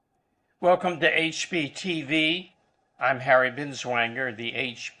Welcome to HBTV. I'm Harry Binswanger, the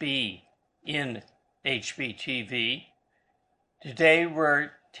HB in HBTV. Today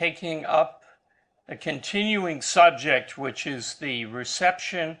we're taking up a continuing subject, which is the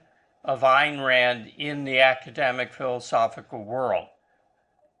reception of Ayn Rand in the academic philosophical world.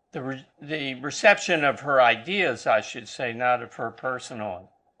 The reception of her ideas, I should say, not of her personally.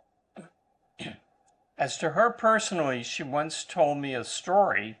 As to her personally, she once told me a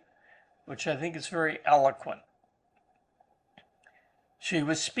story which I think is very eloquent. She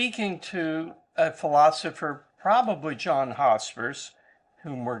was speaking to a philosopher, probably John Hospers,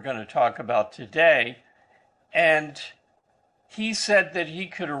 whom we're going to talk about today, and he said that he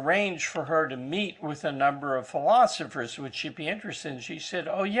could arrange for her to meet with a number of philosophers. Would she be interested? And she said,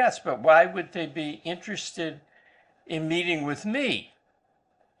 "Oh, yes, but why would they be interested in meeting with me?"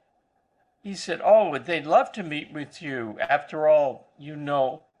 He said, "Oh, they'd love to meet with you. After all, you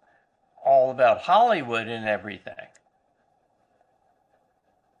know all about Hollywood and everything."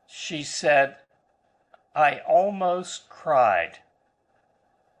 She said, "I almost cried."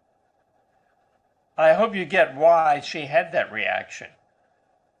 I hope you get why she had that reaction.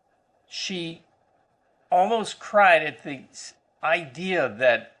 She almost cried at the idea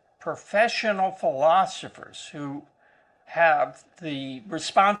that professional philosophers who have the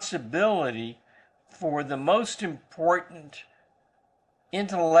responsibility for the most important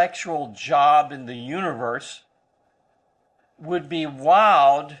intellectual job in the universe would be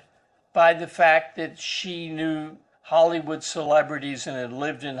wowed by the fact that she knew Hollywood celebrities and had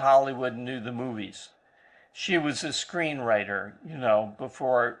lived in Hollywood and knew the movies. She was a screenwriter,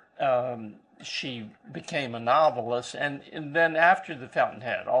 before she became a novelist, and then after The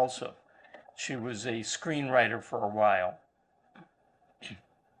Fountainhead also. She was a screenwriter for a while.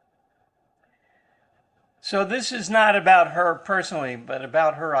 So this is not about her personally, but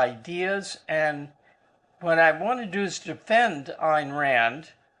about her ideas. And what I want to do is defend Ayn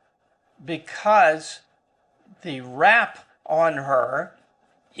Rand, because the rap on her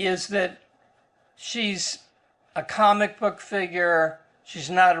is that she's a comic book figure. She's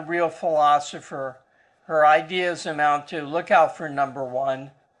not a real philosopher. Her ideas amount to look out for number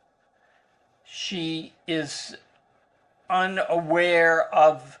one. She is unaware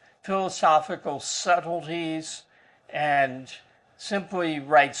of philosophical subtleties and simply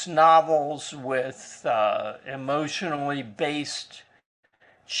writes novels with emotionally based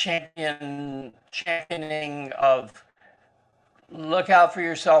championing of look out for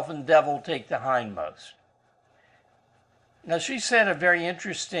yourself and devil take the hindmost. Now, she said a very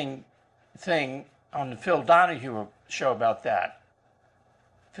interesting thing on the Phil Donahue show about that.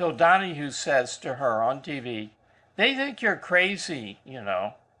 Phil Donahue says to her on TV, "They think you're crazy,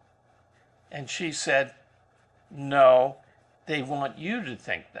 And she said, "No, they want you to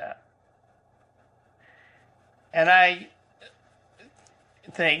think that." And I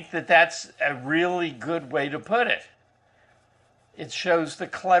think that that's a really good way to put it. It shows the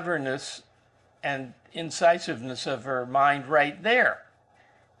cleverness and incisiveness of her mind right there.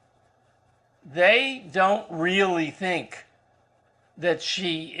 They don't really think that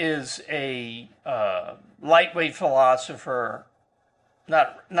she is a lightweight philosopher,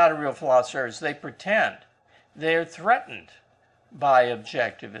 not a real philosopher, as they pretend. They're threatened by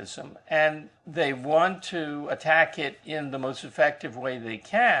objectivism, and they want to attack it in the most effective way they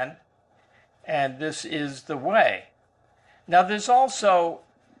can, and this is the way. Now, there's also,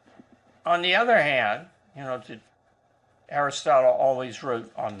 on the other hand, Aristotle always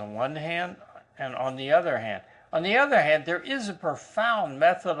wrote on the one hand and on the other hand. On the other hand, there is a profound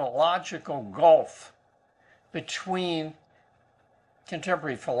methodological gulf between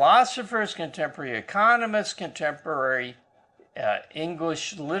contemporary philosophers, contemporary economists, contemporary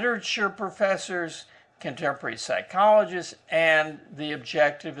English literature professors, contemporary psychologists, and the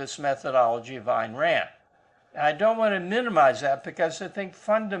objectivist methodology of Ayn Rand. I don't want to minimize that, because I think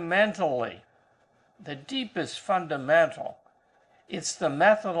fundamentally, the deepest fundamental, it's the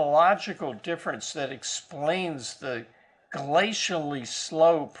methodological difference that explains the glacially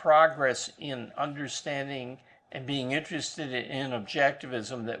slow progress in understanding and being interested in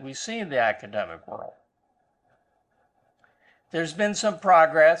objectivism that we see in the academic world. There's been some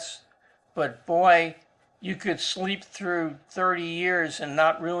progress, but boy, you could sleep through 30 years and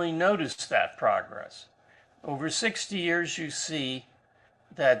not really notice that progress. Over 60 years, you see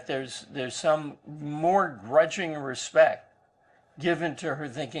that there's some more grudging respect given to her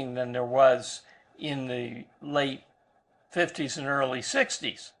thinking than there was in the late 50s and early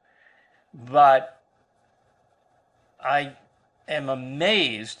 60s. But I am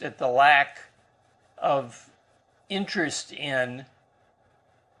amazed at the lack of interest in,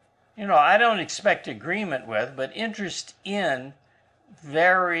 I don't expect agreement with, but interest in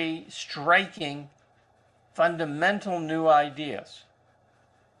very striking, fundamental new ideas.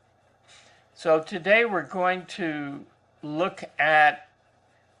 So today we're going to look at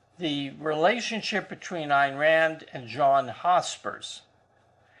the relationship between Ayn Rand and John Hospers.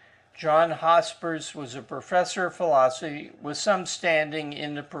 John Hospers was a professor of philosophy with some standing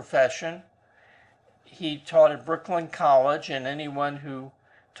in the profession. He taught at Brooklyn College, and anyone who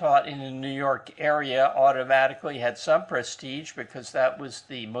taught in the New York area automatically had some prestige because that was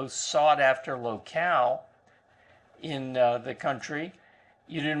the most sought-after locale in the country.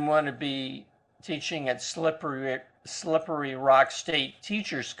 You didn't want to be teaching at Slippery Rock State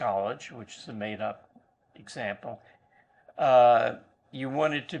Teachers College, which is a made-up example. You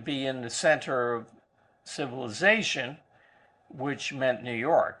wanted to be in the center of civilization, which meant New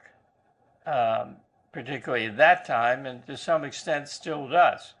York, particularly at that time, and to some extent still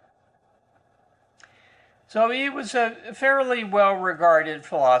does. So he was a fairly well-regarded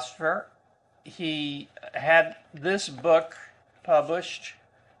philosopher. He had this book published,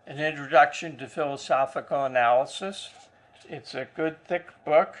 An Introduction to Philosophical Analysis. It's a good, thick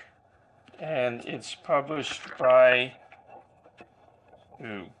book, and it's published by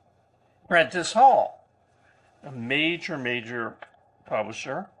Prentice Hall, a major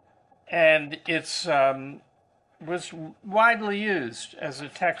publisher, and it's was widely used as a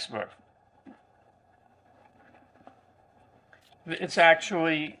textbook. It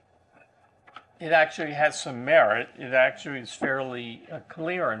actually has some merit. It actually is fairly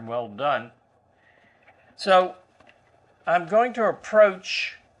clear and well done. So I'm going to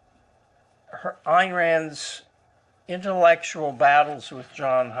approach Ayn Rand's intellectual battles with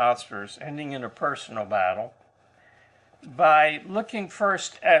John Hospers, ending in a personal battle, by looking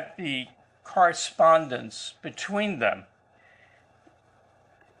first at the correspondence between them.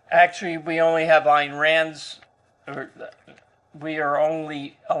 Actually, we only have Ayn Rand's, we are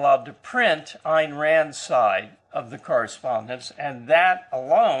only allowed to print Ayn Rand's side of the correspondence, and that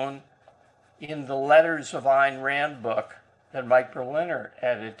alone, in the Letters of Ayn Rand book that Mike Berliner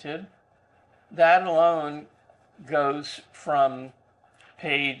edited, that alone goes from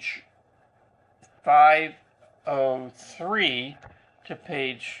page 503 to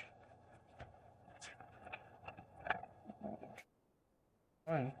page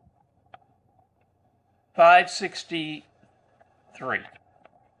 563.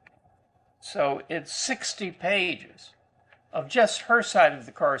 So it's 60 pages of just her side of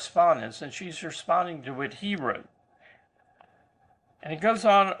the correspondence, and she's responding to what he wrote. And it goes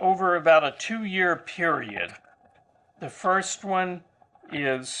on over about a 2-year period. The first one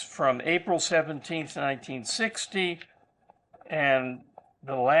is from April 17th, 1960, and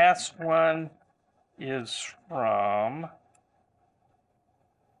the last one is from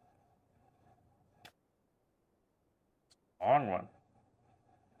long one.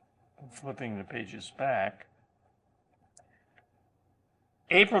 I'm flipping the pages back.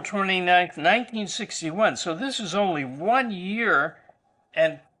 April 29th, 1961. So this is only 1 year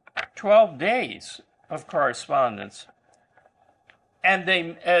and 12 days of correspondence. And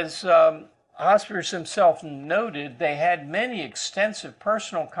they, as Hospers himself noted, they had many extensive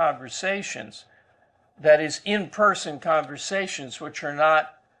personal conversations, that is, in-person conversations, which are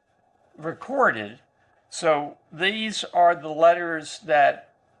not recorded. So these are the letters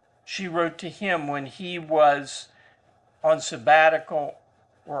that she wrote to him when he was on sabbatical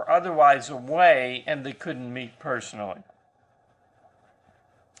or otherwise away and they couldn't meet personally.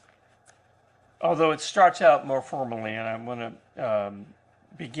 Although it starts out more formally, and I'm going to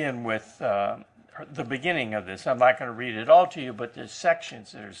begin with the beginning of this. I'm not going to read it all to you, but there's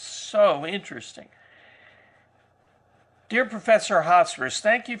sections that are so interesting. Dear Professor Hospers,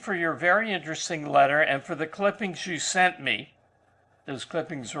 thank you for your very interesting letter and for the clippings you sent me. Those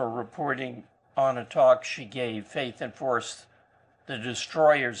clippings were reporting on a talk she gave, Faith and Force, the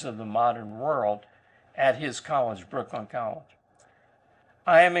Destroyers of the Modern World, at his college, Brooklyn College.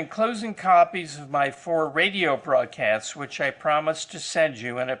 I am enclosing copies of my 4 radio broadcasts, which I promised to send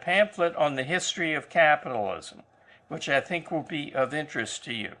you, and a pamphlet on the history of capitalism, which I think will be of interest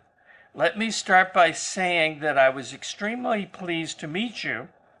to you. Let me start by saying that I was extremely pleased to meet you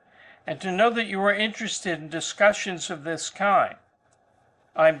and to know that you are interested in discussions of this kind.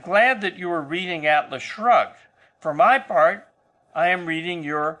 I'm glad that you are reading Atlas Shrugged. For my part, I am reading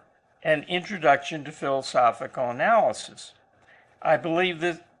your An Introduction to Philosophical Analysis. I believe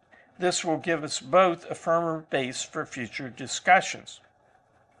that this will give us both a firmer base for future discussions.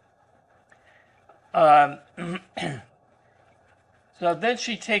 So then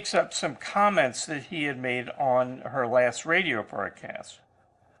she takes up some comments that he had made on her last radio broadcast.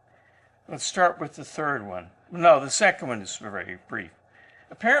 Let's start with the third one. No, the second one is very brief.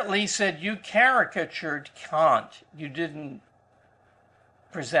 Apparently, he said you caricatured Kant. You didn't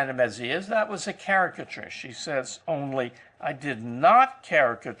present him as he is. That was a caricature. She says only, I did not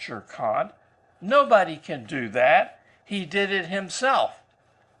caricature Kant. Nobody can do that. He did it himself.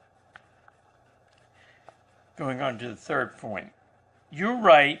 Going on to the third point. You're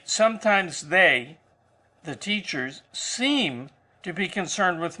right. Sometimes they, the teachers, seem to be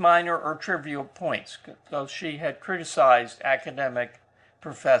concerned with minor or trivial points, though she had criticized academic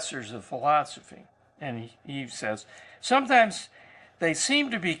professors of philosophy. And he says, sometimes they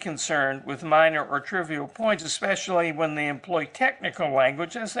seem to be concerned with minor or trivial points, especially when they employ technical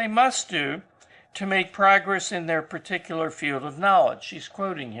language, as they must do, to make progress in their particular field of knowledge. She's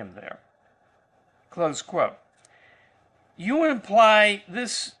quoting him there. Close quote. You imply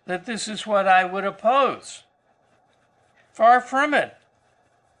that this is what I would oppose. Far from it.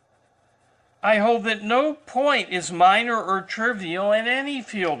 I hold that no point is minor or trivial in any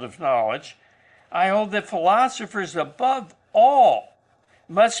field of knowledge. I hold that philosophers, above all,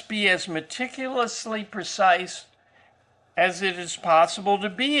 must be as meticulously precise as it is possible to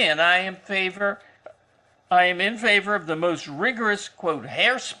be, and I am in favor of the most rigorous, quote,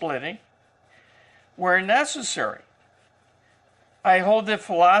 hair splitting where necessary. I hold that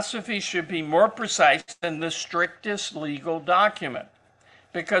philosophy should be more precise than the strictest legal document,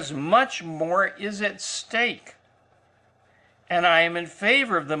 because much more is at stake. And I am in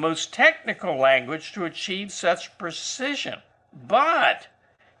favor of the most technical language to achieve such precision. But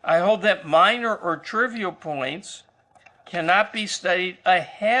I hold that minor or trivial points cannot be studied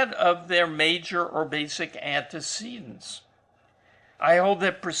ahead of their major or basic antecedents. I hold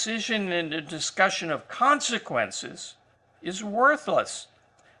that precision in the discussion of consequences is worthless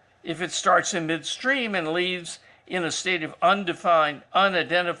if it starts in midstream and leaves in a state of undefined,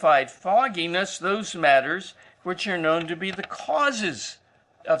 unidentified fogginess those matters which are known to be the causes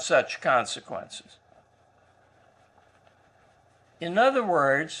of such consequences. In other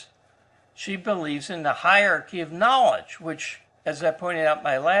words, she believes in the hierarchy of knowledge, which, as I pointed out in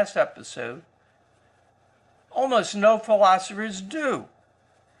my last episode, almost no philosophers do.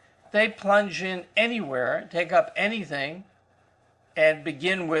 They plunge in anywhere, take up anything, and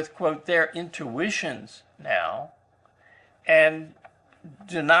begin with, quote, their intuitions now, and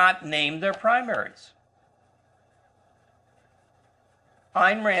do not name their primaries.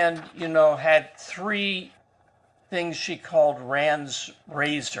 Ayn Rand, had three things she called Rand's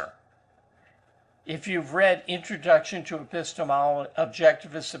razor. If you've read Introduction to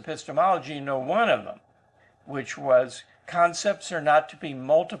Objectivist Epistemology, you know one of them, which was concepts are not to be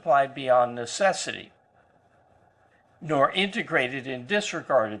multiplied beyond necessity, nor integrated in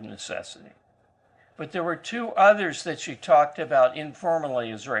disregard of necessity. But there were two others that she talked about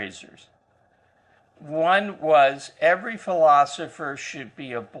informally as razors. One was every philosopher should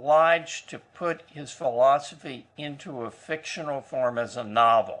be obliged to put his philosophy into a fictional form as a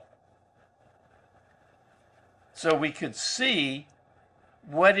novel, so we could see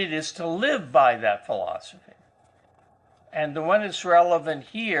what it is to live by that philosophy. And the one that's relevant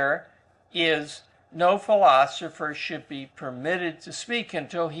here is no philosopher should be permitted to speak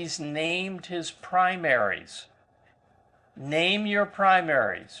until he's named his primaries. Name your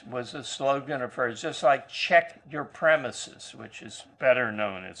primaries was a slogan of hers, just like check your premises, which is better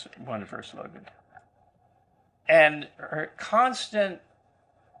known as one of her slogans. And her constant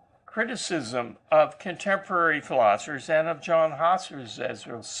criticism of contemporary philosophers and of John Husserl, as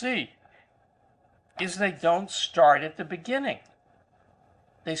we'll see, is they don't start at the beginning.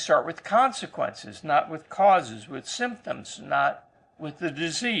 They start with consequences, not with causes, with symptoms, not with the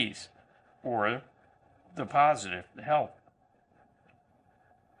disease or the positive, the health.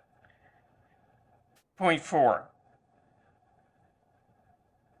 Point 4.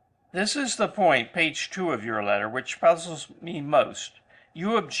 This is the point, page 2 of your letter, which puzzles me most.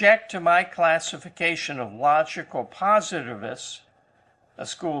 You object to my classification of logical positivists, a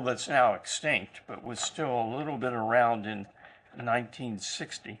school that's now extinct, but was still a little bit around in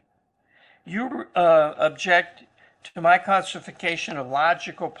 1960. You object to my classification of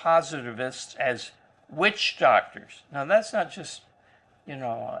logical positivists as witch doctors. Now, that's not just,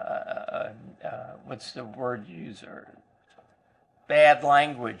 what's the word user? Bad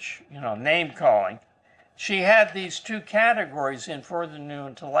language, name calling. She had these two categories in For the New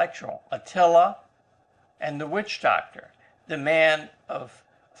Intellectual, Attila and the witch doctor, the man of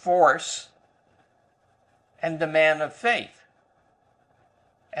force and the man of faith.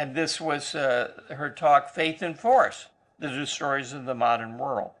 And this was her talk, Faith and Force, the Destroyers of the Modern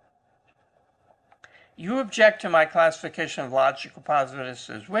World. You object to my classification of logical positivists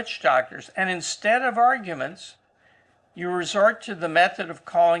as witch doctors, and instead of arguments, you resort to the method of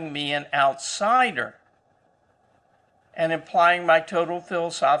calling me an outsider and implying my total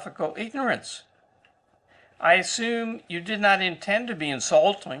philosophical ignorance. I assume you did not intend to be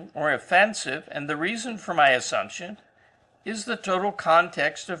insulting or offensive, and the reason for my assumption is the total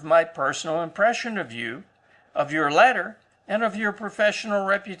context of my personal impression of you, of your letter, and of your professional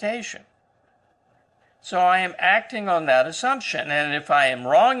reputation. So I am acting on that assumption, and if I am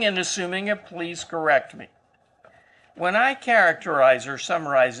wrong in assuming it, please correct me. When I characterize or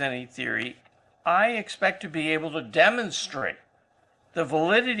summarize any theory, I expect to be able to demonstrate the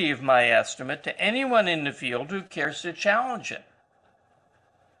validity of my estimate to anyone in the field who cares to challenge it.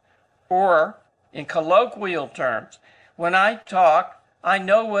 Or, in colloquial terms, when I talk, I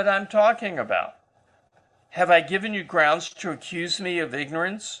know what I'm talking about. Have I given you grounds to accuse me of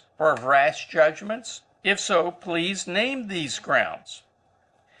ignorance or of rash judgments? If so, please name these grounds.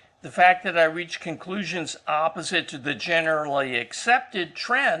 The fact that I reach conclusions opposite to the generally accepted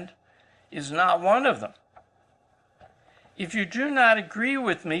trend is not one of them. If you do not agree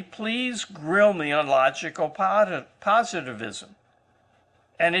with me, please grill me on logical positivism.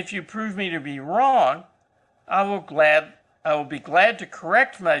 And if you prove me to be wrong, I will be glad to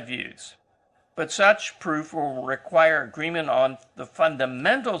correct my views. But such proof will require agreement on the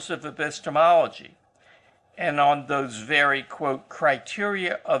fundamentals of epistemology and on those very, quote,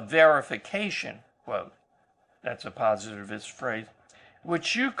 criteria of verification, quote, that's a positivist phrase,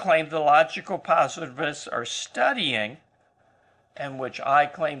 which you claim the logical positivists are studying and which I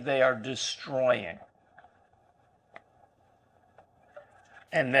claim they are destroying.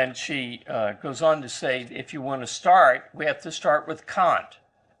 And then she goes on to say, if you want to start, we have to start with Kant,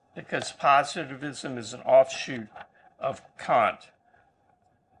 because positivism is an offshoot of Kant.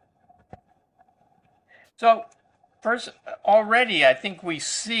 So, first, already I think we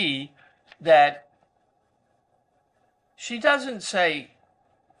see that she doesn't say,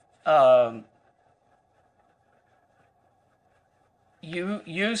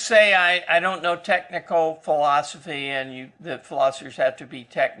 you say I don't know technical philosophy and the philosophers have to be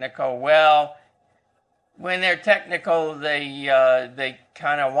technical. Well, when they're technical, they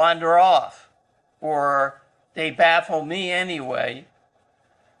kind of wander off or they baffle me anyway.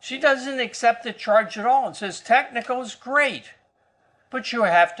 She doesn't accept the charge at all and says technical is great, but you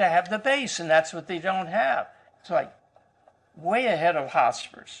have to have the base, and that's what they don't have. It's like way ahead of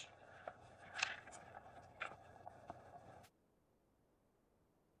Hospers.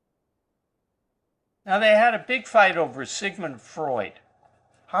 Now, they had a big fight over Sigmund Freud.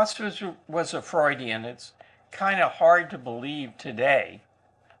 Hospers was a Freudian. It's kind of hard to believe today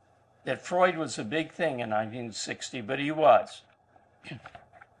that Freud was a big thing in 1960, but he was.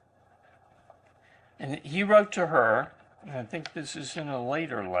 And he wrote to her, and I think this is in a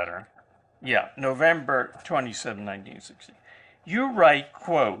later letter. Yeah, November 27, 1960. You write,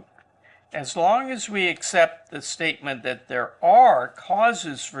 quote, as long as we accept the statement that there are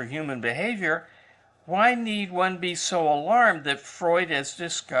causes for human behavior, why need one be so alarmed that Freud has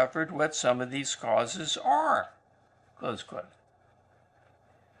discovered what some of these causes are? Close quote.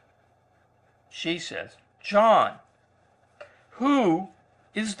 She says, John, who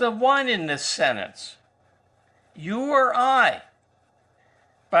is the one in this sentence? You or I?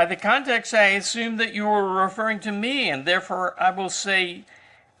 By the context, I assume that you are referring to me, and therefore I will say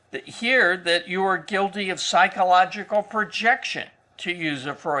that here that you are guilty of psychological projection, to use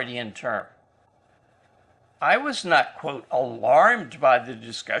a Freudian term. I was not, quote, alarmed by the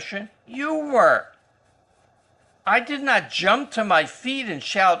discussion. You were. I did not jump to my feet and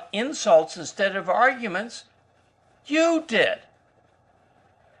shout insults instead of arguments. You did.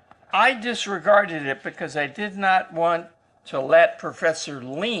 I disregarded it because I did not want to let Professor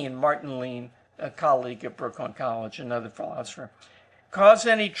Lean, Martin Lean, a colleague at Brooklyn College, another philosopher, cause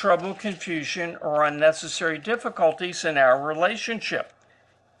any trouble, confusion, or unnecessary difficulties in our relationship,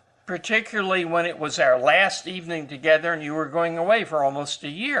 particularly when it was our last evening together and you were going away for almost a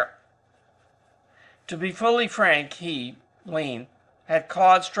year. To be fully frank, he, Lean, had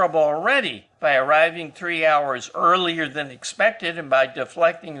caused trouble already by arriving 3 hours earlier than expected and by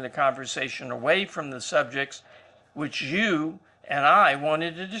deflecting the conversation away from the subjects which you and I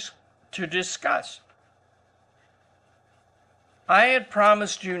wanted to discuss. I had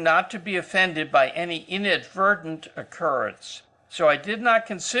promised you not to be offended by any inadvertent occurrence, so I did not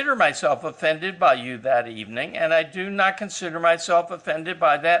consider myself offended by you that evening, and I do not consider myself offended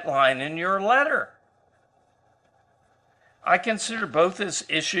by that line in your letter. I consider both as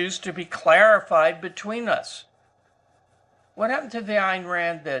issues to be clarified between us. What happened to the Ayn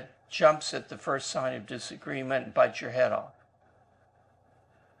Rand that jumps at the first sign of disagreement and bites your head off.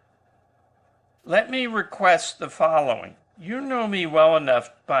 Let me request the following. You know me well enough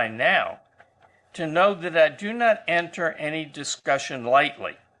by now to know that I do not enter any discussion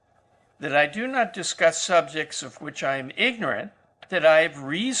lightly, that I do not discuss subjects of which I am ignorant, that I have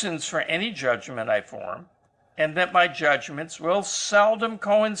reasons for any judgment I form, and that my judgments will seldom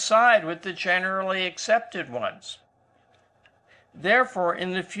coincide with the generally accepted ones. Therefore,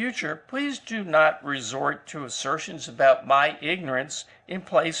 in the future, please do not resort to assertions about my ignorance in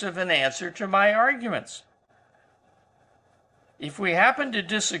place of an answer to my arguments. If we happen to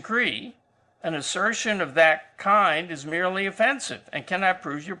disagree, an assertion of that kind is merely offensive and cannot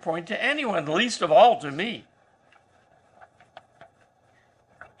prove your point to anyone, least of all to me.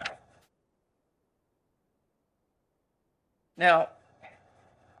 Now,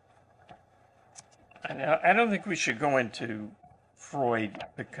 I don't think we should go into Freud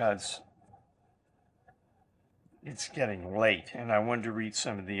because it's getting late and I wanted to read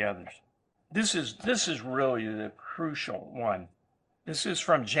some of the others. This is really the crucial one. This is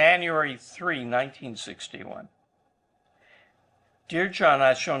from January 3, 1961. Dear John,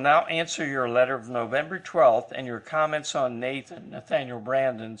 I shall now answer your letter of November 12th and your comments on Nathaniel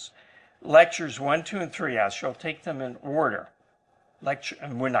Branden's lectures 1, 2, and 3. I shall take them in order.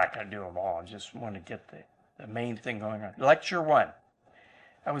 And we're not going to do them all. I just want to get the main thing going on. Lecture 1.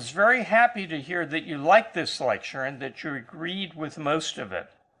 I was very happy to hear that you liked this lecture and that you agreed with most of it.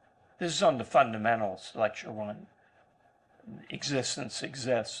 This is on the fundamentals, lecture 1. Existence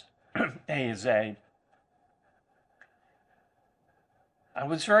exists. A is A. I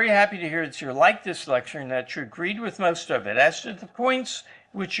was very happy to hear that you liked this lecture and that you agreed with most of it. As to the points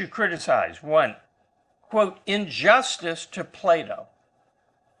which you criticize, 1, quote, injustice to Plato.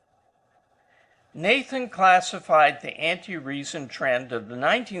 Nathan classified the anti-reason trend of the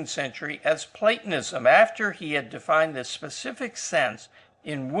 19th century as Platonism after he had defined the specific sense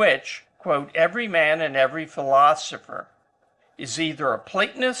in which, quote, every man and every philosopher is either a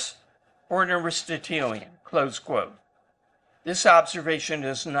Platonist or an Aristotelian, close quote. This observation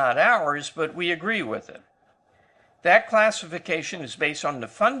is not ours, but we agree with it. That classification is based on the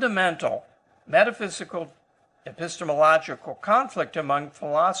fundamental metaphysical epistemological conflict among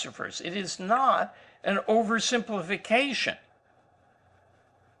philosophers. It is not an oversimplification.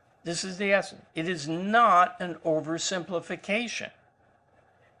 This is the essence. It is not an oversimplification.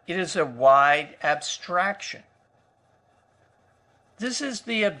 It is a wide abstraction. This is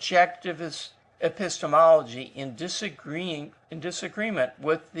the objectivist epistemology in disagreement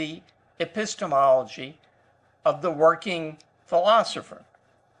with the epistemology of the working philosopher.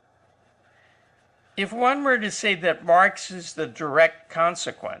 If one were to say that Marx is the direct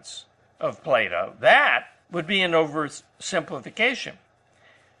consequence of Plato, that would be an oversimplification.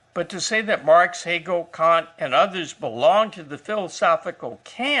 But to say that Marx, Hegel, Kant, and others belong to the philosophical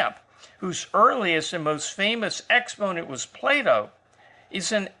camp whose earliest and most famous exponent was Plato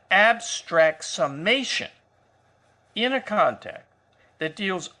is an abstract summation in a context that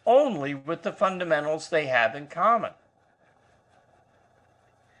deals only with the fundamentals they have in common.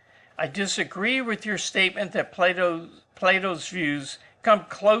 I disagree with your statement that Plato's views come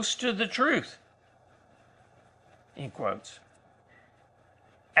close to the truth, in quotes.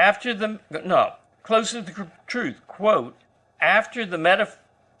 Close to the truth, quote, after the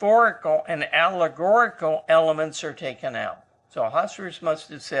metaphorical and allegorical elements are taken out. So Husserl must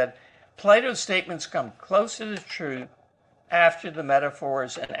have said, Plato's statements come close to the truth after the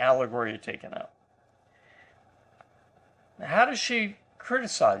metaphors and allegory are taken out. Now, how does she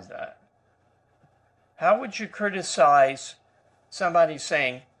criticize that? How would you criticize somebody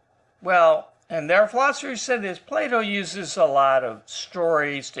saying, well, and there are philosophers who said this, Plato uses a lot of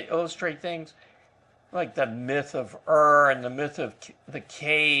stories to illustrate things, like the myth of and the myth of the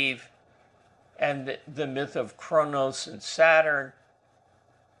cave, and the myth of Kronos and Saturn.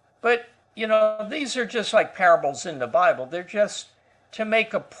 But, these are just like parables in the Bible. They're just to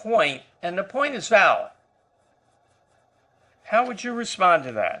make a point, and the point is valid. How would you respond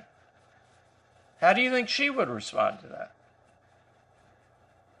to that? How do you think she would respond to that?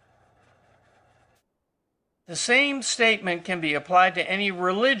 The same statement can be applied to any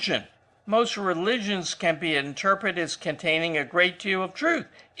religion. Most religions can be interpreted as containing a great deal of truth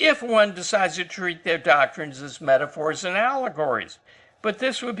if one decides to treat their doctrines as metaphors and allegories. But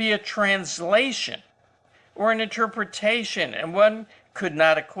this would be a translation or an interpretation, and one could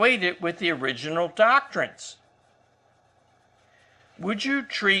not equate it with the original doctrines. Would you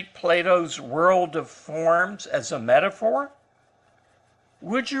treat Plato's world of forms as a metaphor?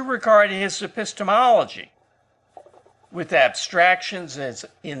 Would you regard his epistemology with abstractions as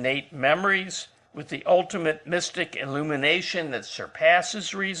innate memories, with the ultimate mystic illumination that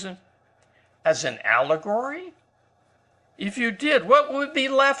surpasses reason, as an allegory? If you did, what would be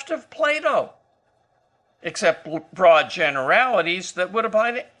left of Plato? Except broad generalities that would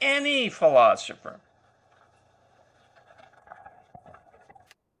apply to any philosopher.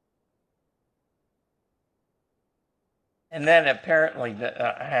 And then apparently,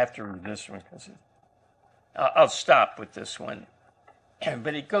 I have to read this one because I'll stop with this one.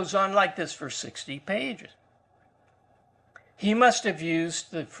 But it goes on like this for 60 pages. He must have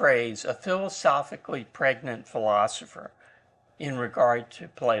used the phrase a philosophically pregnant philosopher in regard to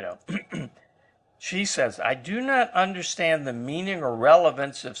Plato. She says, I do not understand the meaning or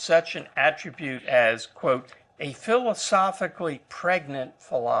relevance of such an attribute as, quote, a philosophically pregnant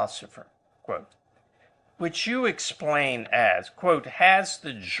philosopher, quote, which you explain as, quote, has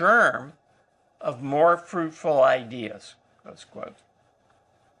the germ of more fruitful ideas, close quote.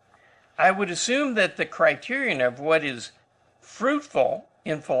 I would assume that the criterion of what is fruitful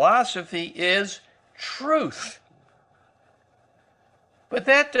in philosophy is truth. But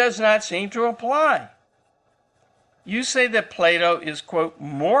that does not seem to apply. You say that Plato is, quote,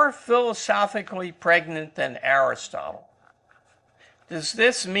 more philosophically pregnant than Aristotle. Does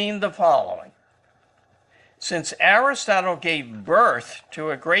this mean the following? Since Aristotle gave birth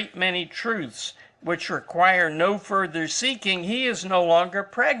to a great many truths which require no further seeking, he is no longer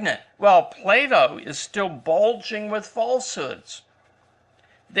pregnant, while Plato is still bulging with falsehoods.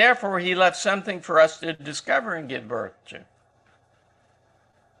 Therefore, he left something for us to discover and give birth to.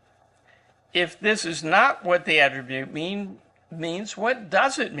 If this is not what the attribute means, what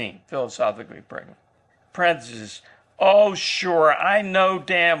does it mean, philosophically pregnant? Parenthesis, oh, sure, I know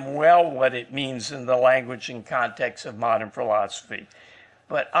damn well what it means in the language and context of modern philosophy.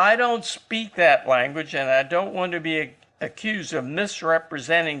 But I don't speak that language, and I don't want to be accused of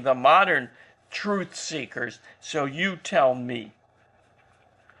misrepresenting the modern truth seekers, so you tell me.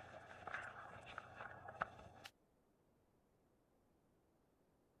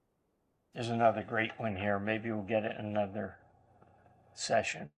 There's another great one here. Maybe we'll get it in another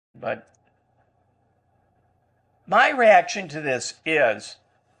session. But my reaction to this is,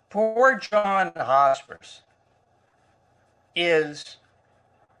 poor John Hospers is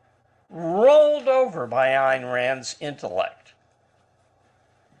rolled over by Ayn Rand's intellect.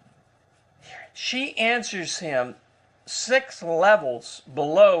 She answers him 6 levels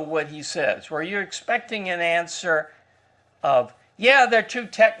below what he says, where you're expecting an answer of, yeah, they're too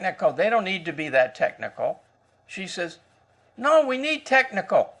technical. They don't need to be that technical. She says, no, we need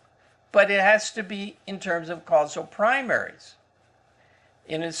technical, but it has to be in terms of causal primaries.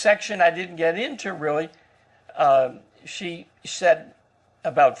 In a section I didn't get into really, she said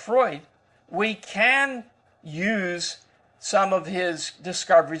about Freud, we can use some of his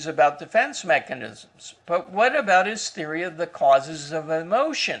discoveries about defense mechanisms, but what about his theory of the causes of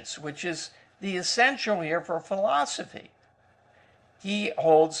emotions, which is the essential here for philosophy? He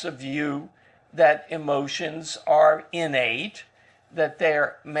holds a view that emotions are innate, that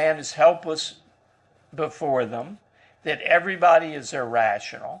man is helpless before them, that everybody is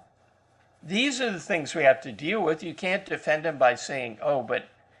irrational. These are the things we have to deal with. You can't defend him by saying, oh, but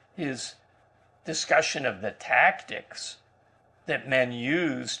his discussion of the tactics that men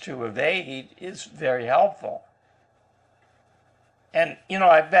use to evade is very helpful. And,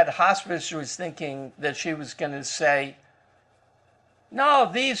 I bet Hospers was thinking that she was going to say, no,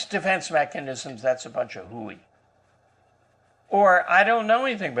 these defense mechanisms, that's a bunch of hooey. Or, I don't know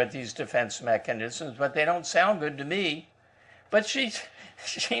anything about these defense mechanisms, but they don't sound good to me. But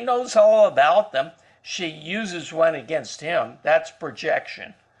she knows all about them. She uses one against him. That's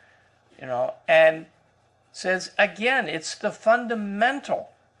projection. And says, again, it's the fundamental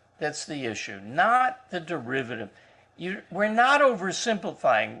that's the issue, not the derivative. We're not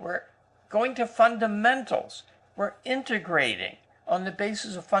oversimplifying. We're going to fundamentals. We're integrating on the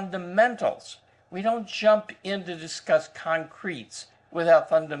basis of fundamentals. We don't jump in to discuss concretes without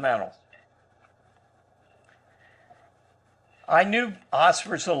fundamentals. I knew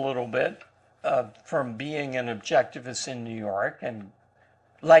Hospers a little bit from being an objectivist in New York and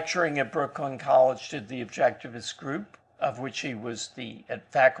lecturing at Brooklyn College to the objectivist group, of which he was the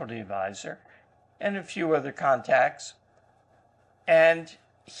faculty advisor, and a few other contacts. And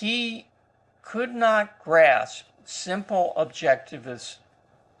he could not grasp simple objectivist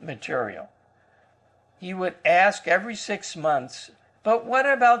material. He would ask every 6 months, but what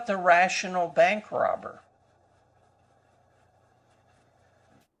about the rational bank robber?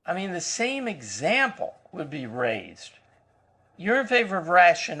 I mean, the same example would be raised. you're in favor of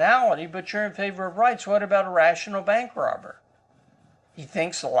rationality, but you're in favor of rights. What about a rational bank robber? He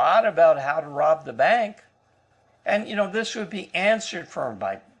thinks a lot about how to rob the bank. And, this would be answered for him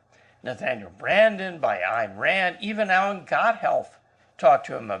by Nathaniel Branden, by Ayn Rand. Even Alan Gotthelf talked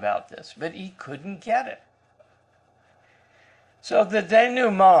to him about this, but he couldn't get it. So the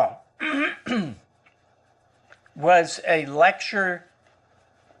denouement was a lecture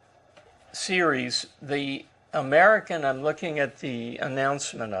series. The American, I'm looking at the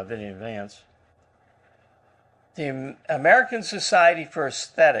announcement of it in advance. The American Society for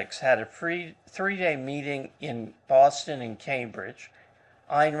Aesthetics had a free 3-day meeting in Boston and Cambridge.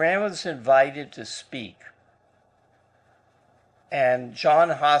 Ayn Rand was invited to speak. And John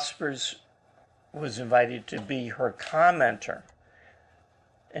Hospers was invited to be her commenter.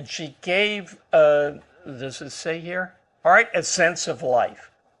 And she gave, does it say here? Art, a Sense of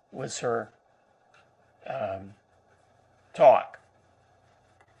Life was her talk.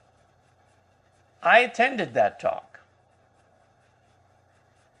 I attended that talk.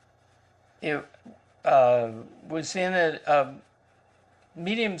 It was in a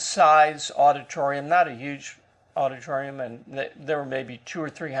medium-sized auditorium, not a huge auditorium, and there were maybe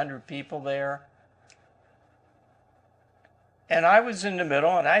 200 or 300 people there. And I was in the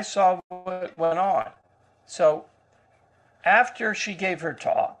middle, and I saw what went on. So after she gave her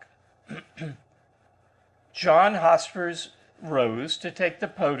talk, John Hospers rose to take the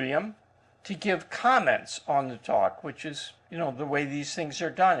podium to give comments on the talk, which is, the way these things are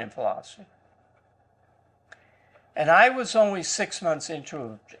done in philosophy. And I was only 6 months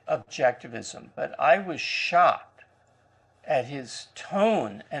into objectivism, but I was shocked at his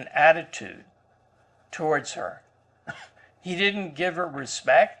tone and attitude towards her. He didn't give her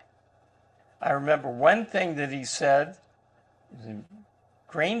respect. I remember one thing that he said,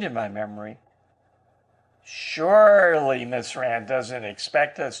 ingrained in my memory. Surely Miss Rand doesn't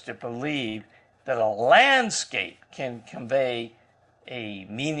expect us to believe that a landscape can convey a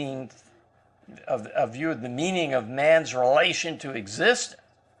meaning, a view of the meaning of man's relation to existence.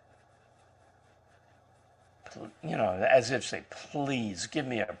 As if say, please give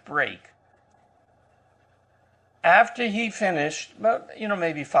me a break. After he finished,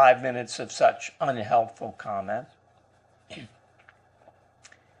 maybe 5 minutes of such unhelpful comment,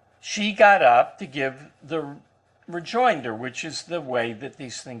 she got up to give the rejoinder, which is the way that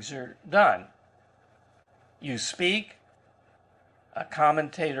these things are done. You speak, a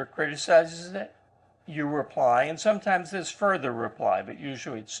commentator criticizes it, you reply, and sometimes there's further reply, but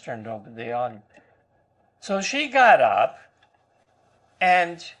usually it's turned over to the audience. So she got up,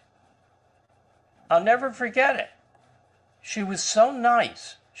 and I'll never forget it. She was so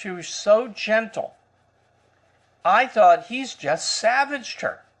nice. She was so gentle. I thought he's just savaged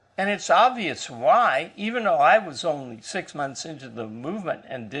her. And it's obvious why, even though I was only 6 months into the movement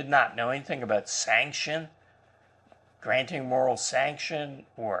and did not know anything about sanction, granting moral sanction,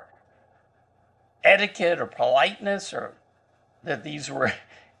 or etiquette or politeness, or that these were,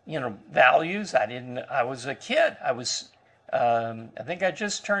 values. I was a kid. I think I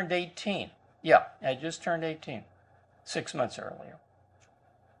just turned 18. Yeah, I just turned 18, 6 months earlier.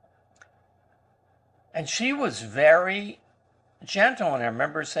 And she was very gentle, and I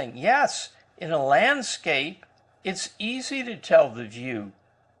remember saying, yes, in a landscape, it's easy to tell the view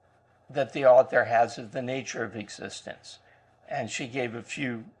that the author has of the nature of existence. And she gave a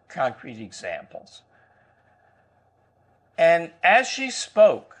few concrete examples. And as she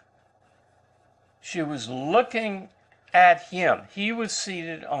spoke, she was looking at him. He was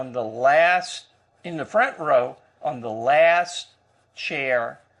seated in the front row, on the last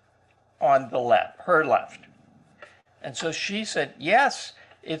chair on the left, her left. And so she said, yes,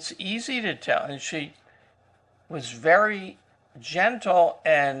 it's easy to tell. And she was very gentle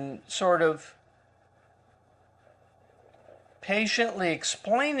and sort of patiently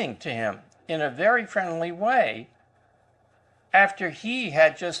explaining to him in a very friendly way after he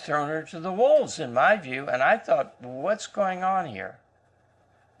had just thrown her to the wolves, in my view. And I thought, what's going on here?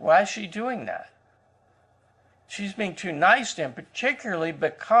 Why is she doing that? She's being too nice to him, particularly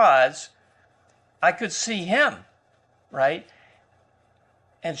because I could see him, right?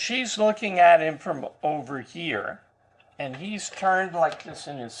 And she's looking at him from over here, and he's turned like this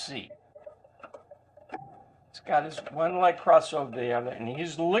in his seat. He's got his one leg crossed over the other, and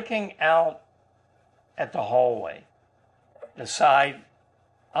he's looking out at the hallway, the side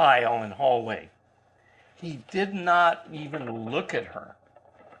aisle and hallway. He did not even look at her.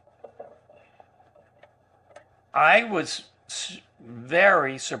 I was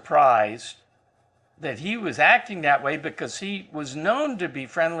very surprised that he was acting that way, because he was known to be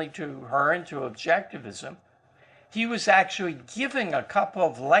friendly to her and to objectivism. he was actually giving a couple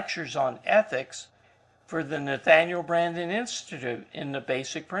of lectures on ethics for the Nathaniel Branden Institute in the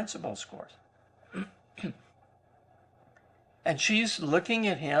basic principles course. And she's looking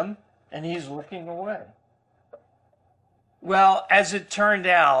at him, and he's looking away. Well, as it turned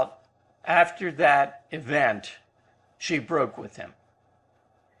out, after that event, she broke with him.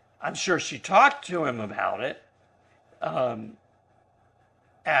 I'm sure she talked to him about it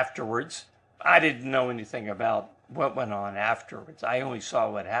afterwards. I didn't know anything about what went on afterwards. I only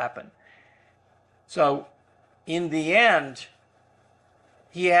saw what happened. So, in the end,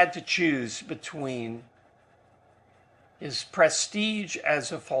 he had to choose between his prestige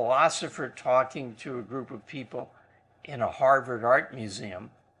as a philosopher talking to a group of people in a Harvard Art Museum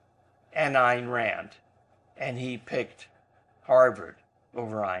and Ayn Rand. And he picked Harvard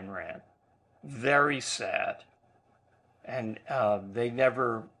over Ayn Rand. Very sad. And they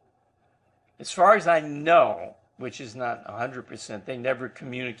never, as far as I know, which is not 100%, they never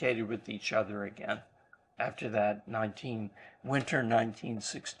communicated with each other again after that winter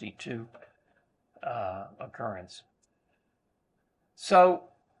 1962 occurrence. So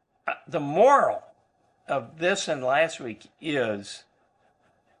the moral of this and last week is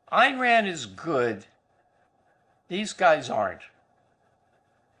Ayn Rand is good. These guys aren't.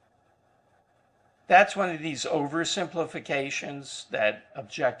 That's one of these oversimplifications that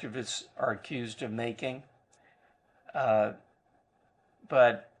objectivists are accused of making.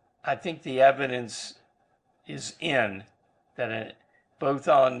 But I think the evidence is in that both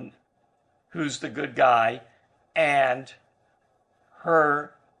on who's the good guy and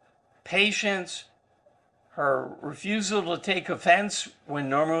her patience, her refusal to take offense when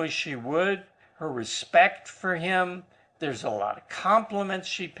normally she would, her respect for him. There's a lot of compliments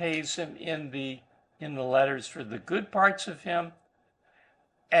she pays him in the letters for the good parts of him.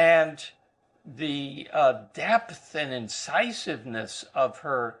 And the depth and incisiveness of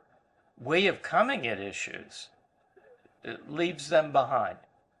her way of coming at issues, it leaves them behind.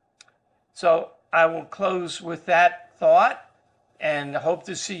 So I will close with that thought and hope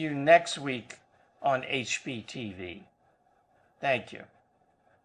to see you next week on HBTV. Thank you.